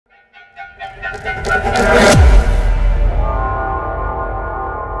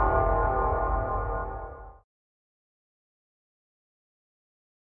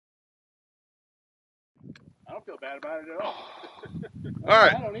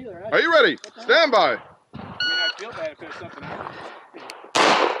Are you ready? Stand by. I mean, I feel bad if there's something else.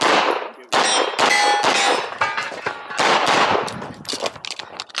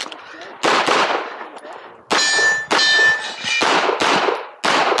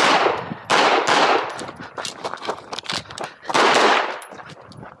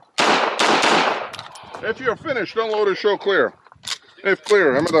 If you're finished, unload and show clear. If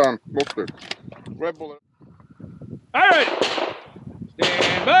clear, hammer down. Both clear. Red bullet. All right.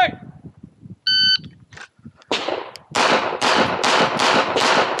 Stand by.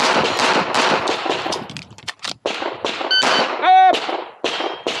 Up.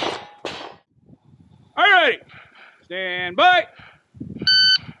 All right. Stand by.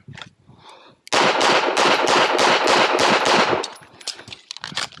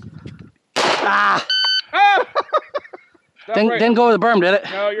 Ah! Up. Didn't go over the berm, did it?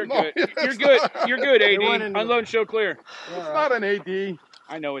 No, you're good. No, You're good. You're good, AD. went into Unload and show clear. It's not an AD.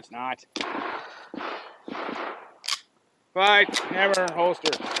 I know it's not. Fight, hammer,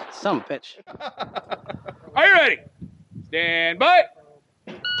 holster. Some bitch. Are you ready? Stand by.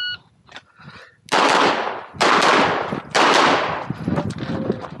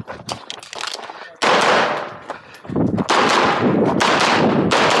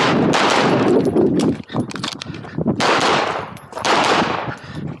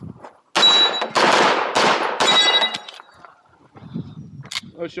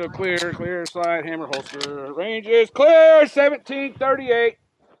 Let's show clear, clear, slide, hammer, holster. Range is clear, 1738.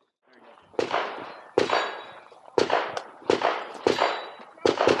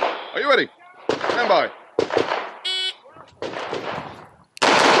 Are you ready? Stand by.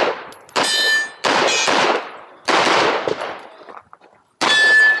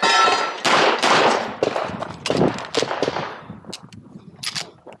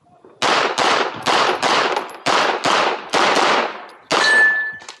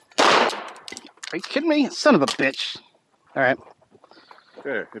 Are you kidding me? Son of a bitch. All right.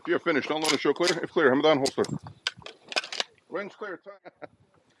 Okay, if you're finished, unload and show clear. If clear, hammer down, holster. Range clear.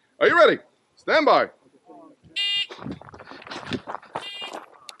 Are you ready? Stand by.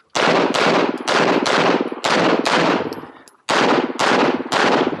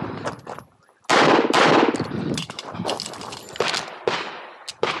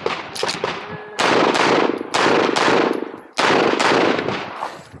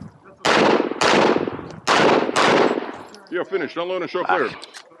 You're finished. Unload and show clear.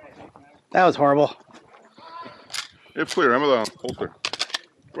 That was horrible. If clear, hammer down, holster.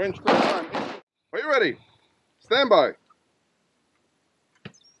 Range clear time. Are you ready? Stand by.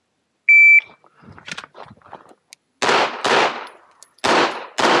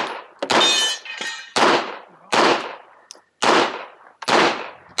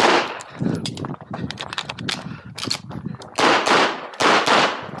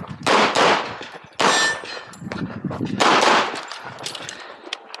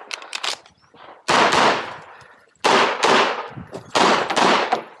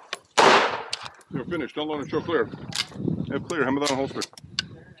 You're finished. Unload and show clear. If clear, hammer down, holster.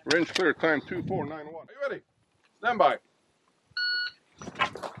 Range clear, time 2491. Are you ready? Stand by.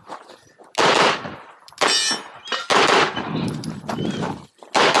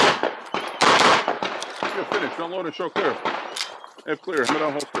 You're finished. Unload and show clear. If clear, hammer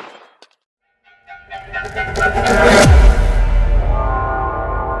down, holster.